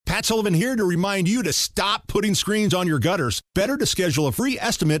Matt Sullivan here to remind you to stop putting screens on your gutters. Better to schedule a free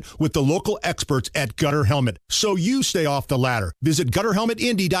estimate with the local experts at Gutter Helmet so you stay off the ladder. Visit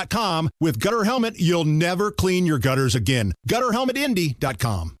GutterHelmetIndy.com. With Gutter Helmet, you'll never clean your gutters again.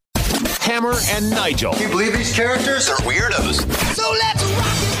 GutterHelmetIndy.com. Hammer and Nigel. Can you believe these characters are weirdos? So let's rock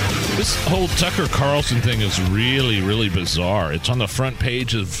it! This whole Tucker Carlson thing is really, really bizarre. It's on the front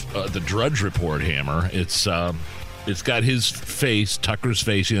page of the Drudge Report, Hammer. It's got his face, Tucker's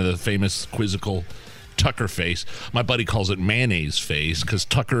face, the famous quizzical Tucker face. My buddy calls it mayonnaise face because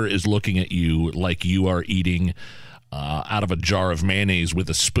Tucker is looking at you like you are eating out of a jar of mayonnaise with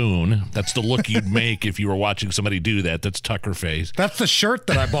a spoon. That's the look you'd make if you were watching somebody do that. That's Tucker face. That's the shirt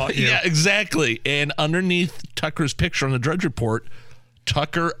that I bought you. Yeah, exactly. And underneath Tucker's picture on the Drudge Report,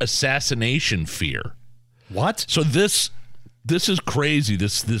 Tucker assassination fear. What? So this is crazy.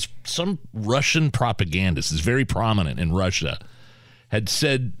 This some Russian propagandist is very prominent in Russia had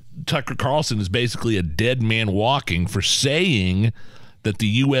said Tucker Carlson is basically a dead man walking for saying that the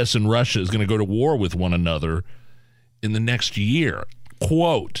U.S. and Russia is going to go to war with one another in the next year.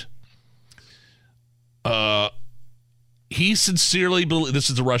 Quote, he sincerely believes, this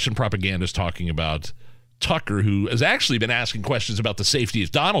is a Russian propagandist talking about Tucker, who has actually been asking questions about the safety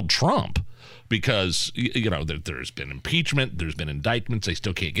of Donald Trump because, there's been impeachment, there's been indictments, they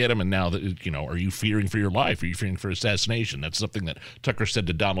still can't get him, and now, are you fearing for your life? Are you fearing for assassination? That's something that Tucker said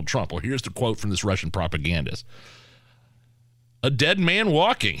to Donald Trump. Well, here's the quote from this Russian propagandist. A dead man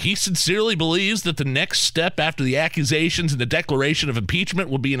walking. He sincerely believes that the next step after the accusations and the declaration of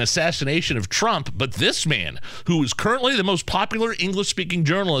impeachment will be an assassination of Trump. But this man, who is currently the most popular English-speaking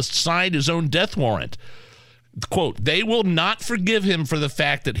journalist, signed his own death warrant. Quote, they will not forgive him for the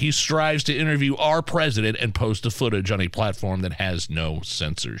fact that he strives to interview our president and post the footage on a platform that has no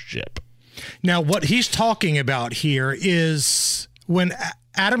censorship. Now, what he's talking about here is when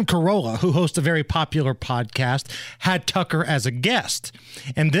Adam Carolla, who hosts a very popular podcast, had Tucker as a guest.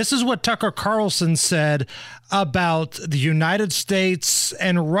 And this is what Tucker Carlson said about the United States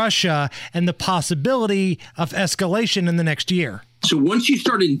and Russia and the possibility of escalation in the next year. So once you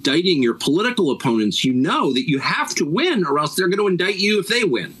start indicting your political opponents, you know that you have to win or else they're going to indict you if they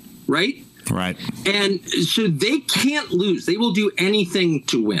win, right? Right. And so they can't lose. They will do anything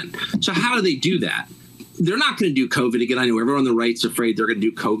to win. So how do they do that? They're not going to do COVID again. I know everyone on the right's afraid they're going to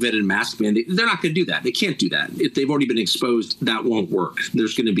do COVID and mask mandate. They're not going to do that. They can't do that. If they've already been exposed, that won't work.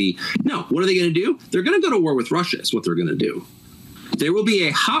 There's going to be no. What are they going to do? They're going to go to war with Russia is what they're going to do. There will be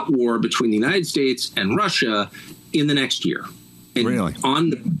a hot war between the United States and Russia in the next year. And really?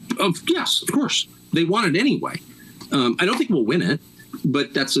 Yes, of course. They want it anyway. I don't think we'll win it,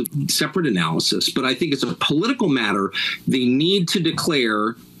 but that's a separate analysis. But I think it's a political matter. They need to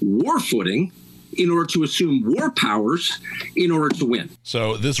declare war footing in order to assume war powers in order to win.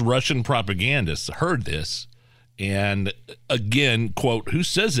 So this Russian propagandist heard this and, again, quote, who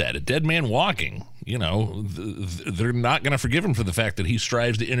says that? A dead man walking. They're not going to forgive him for the fact that he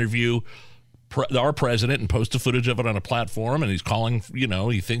strives to interview our president and post the footage of it on a platform, and he's calling,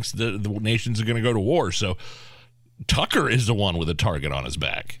 he thinks the nations are going to go to war. So Tucker is the one with a target on his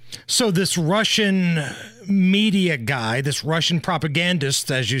back. So this Russian media guy, this Russian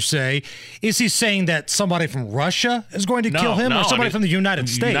propagandist, as you say, is he saying that somebody from Russia is going to kill him or somebody from the United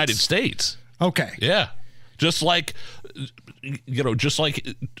States? United States. Okay. Yeah. Just like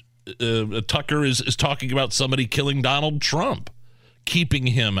Tucker is talking about somebody killing Donald Trump, keeping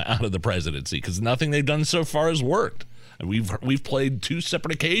him out of the presidency because nothing they've done so far has worked. And we've played two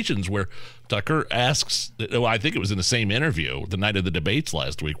separate occasions where Tucker asks, I think it was in the same interview the night of the debates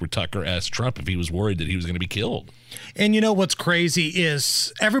last week, where Tucker asked Trump if he was worried that he was going to be killed. And what's crazy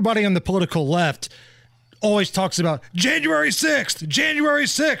is everybody on the political left always talks about January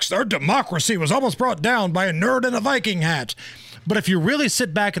 6th, our democracy was almost brought down by a nerd in a Viking hat. But if you really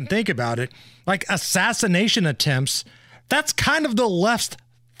sit back and think about it, like assassination attempts, that's kind of the left's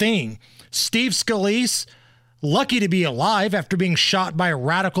thing. Steve Scalise, lucky to be alive after being shot by a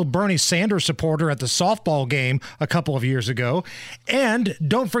radical Bernie Sanders supporter at the softball game a couple of years ago. And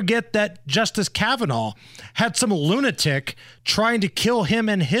don't forget that Justice Kavanaugh had some lunatic trying to kill him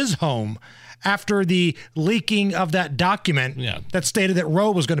in his home after the leaking of that document that stated that Roe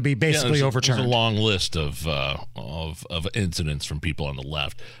was going to be basically overturned. There's a long list of incidents from people on the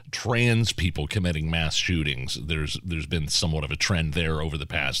left. Trans people committing mass shootings. There's been somewhat of a trend there over the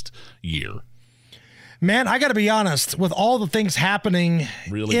past year. Man, I got to be honest, with all the things happening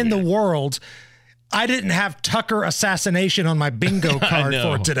in the world, I didn't have Tucker assassination on my bingo card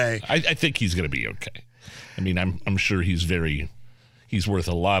for today. I think he's going to be okay. I mean, I'm sure he's worth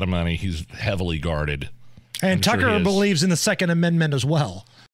a lot of money. He's heavily guarded. And Tucker believes in the Second Amendment as well.